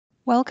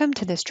Welcome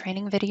to this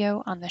training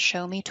video on the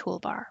Show Me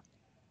toolbar.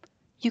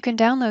 You can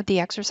download the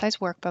exercise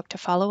workbook to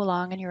follow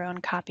along in your own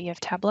copy of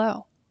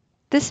Tableau.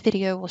 This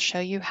video will show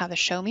you how the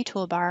Show Me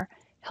toolbar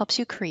helps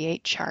you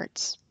create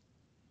charts.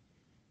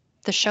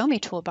 The Show Me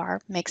toolbar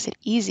makes it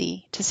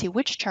easy to see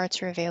which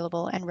charts are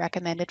available and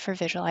recommended for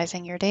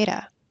visualizing your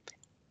data.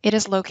 It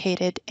is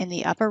located in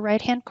the upper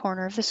right-hand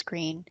corner of the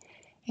screen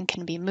and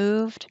can be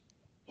moved,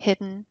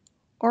 hidden,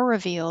 or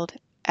revealed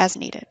as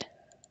needed.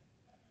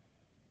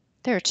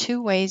 There are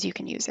two ways you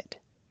can use it.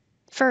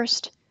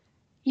 First,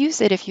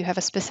 use it if you have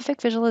a specific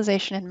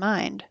visualization in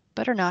mind,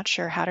 but are not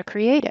sure how to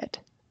create it.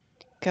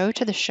 Go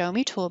to the Show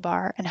Me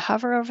toolbar and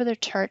hover over the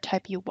chart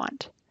type you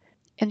want.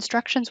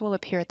 Instructions will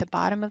appear at the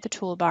bottom of the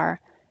toolbar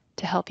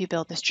to help you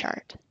build this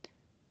chart.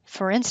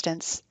 For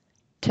instance,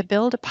 to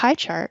build a pie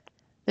chart,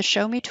 the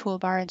Show Me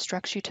toolbar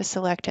instructs you to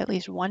select at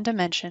least one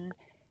dimension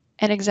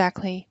and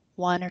exactly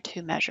 1 or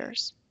 2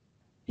 measures.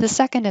 The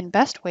second and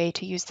best way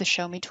to use the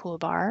Show Me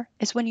toolbar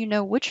is when you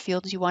know which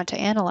fields you want to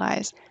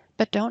analyze,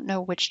 but don't know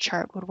which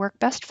chart would work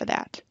best for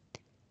that.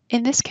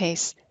 In this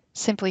case,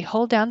 simply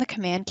hold down the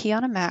Command key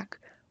on a Mac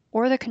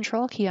or the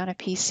Control key on a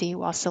PC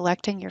while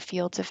selecting your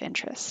fields of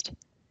interest.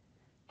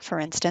 For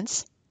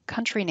instance,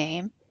 country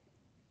name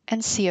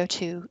and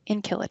CO2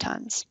 in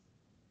kilotons.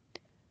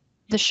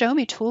 The Show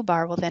Me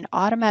toolbar will then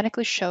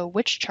automatically show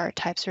which chart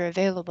types are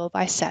available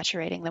by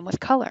saturating them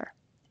with color.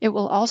 It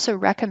will also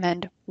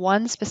recommend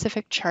one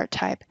specific chart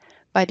type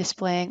by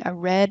displaying a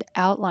red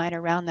outline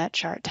around that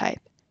chart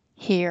type.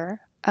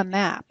 Here, a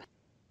map.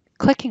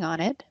 Clicking on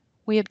it,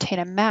 we obtain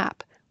a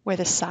map where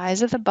the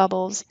size of the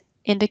bubbles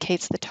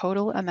indicates the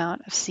total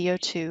amount of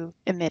CO2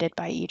 emitted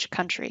by each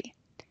country.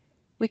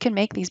 We can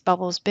make these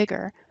bubbles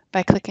bigger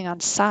by clicking on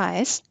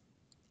Size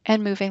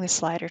and moving the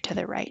slider to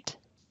the right.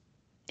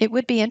 It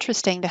would be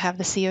interesting to have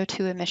the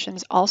CO2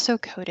 emissions also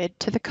coded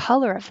to the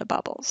color of the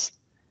bubbles.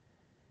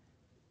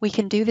 We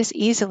can do this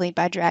easily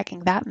by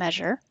dragging that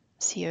measure,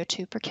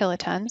 CO2 per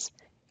kilotons,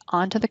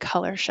 onto the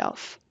color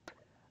shelf.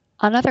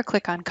 Another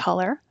click on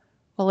Color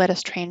will let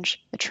us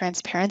change the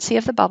transparency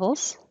of the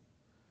bubbles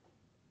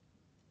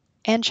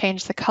and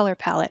change the color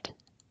palette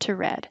to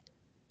red.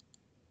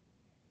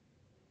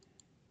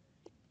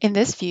 In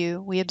this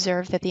view, we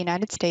observe that the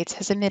United States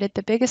has emitted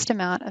the biggest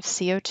amount of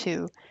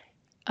CO2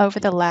 over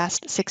the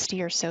last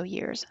 60 or so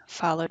years,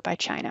 followed by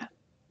China.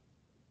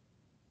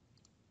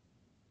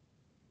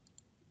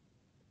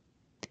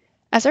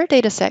 As our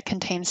dataset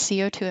contains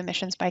CO2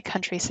 emissions by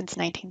country since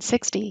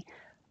 1960,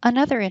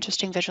 another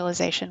interesting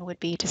visualization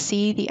would be to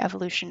see the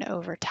evolution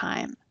over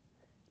time.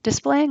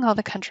 Displaying all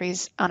the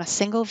countries on a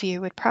single view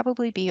would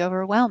probably be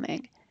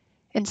overwhelming.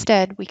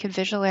 Instead, we could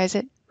visualize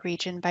it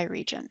region by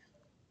region.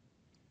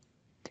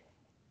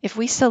 If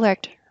we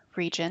select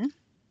Region,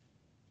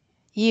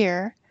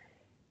 Year,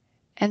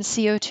 and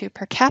CO2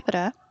 per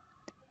capita,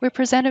 we're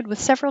presented with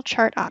several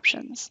chart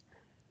options.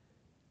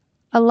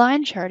 A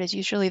line chart is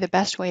usually the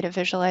best way to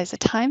visualize a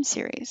time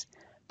series,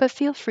 but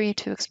feel free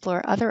to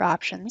explore other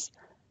options,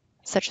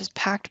 such as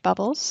packed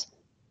bubbles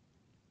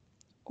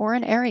or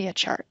an area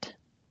chart.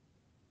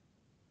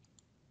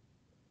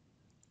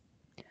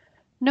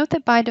 Note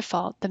that by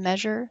default, the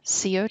measure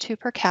CO2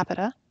 per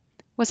capita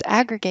was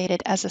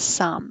aggregated as a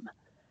sum.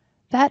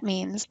 That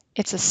means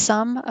it's a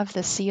sum of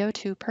the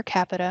CO2 per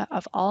capita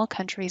of all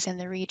countries in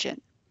the region.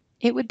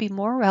 It would be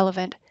more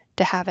relevant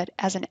to have it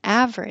as an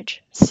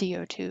average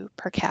CO2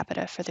 per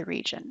capita for the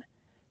region.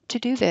 To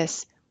do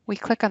this, we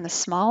click on the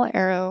small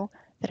arrow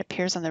that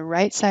appears on the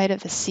right side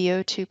of the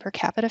CO2 per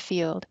capita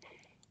field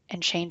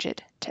and change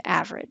it to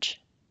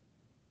average.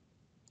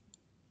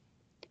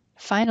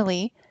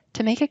 Finally,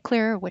 to make it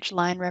clearer which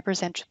line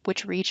represents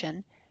which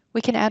region,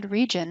 we can add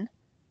region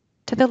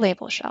to the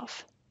label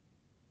shelf.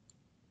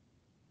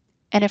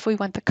 And if we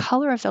want the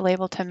color of the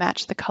label to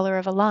match the color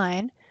of a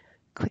line,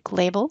 click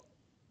Label,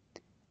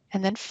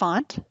 and then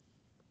Font,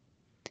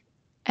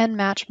 and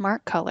Match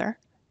Mark Color.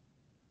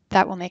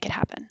 That will make it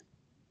happen.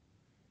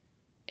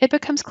 It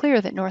becomes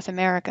clear that North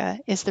America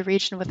is the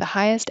region with the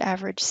highest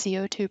average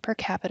CO2 per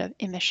capita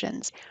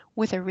emissions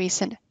with a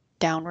recent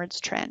downwards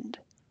trend.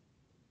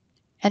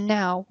 And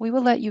now we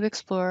will let you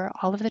explore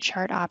all of the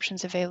chart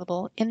options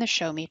available in the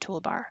Show Me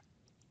toolbar.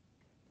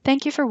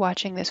 Thank you for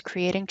watching this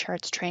Creating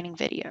Charts training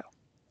video.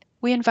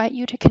 We invite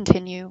you to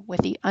continue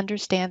with the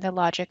Understand the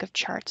Logic of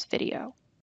Charts video.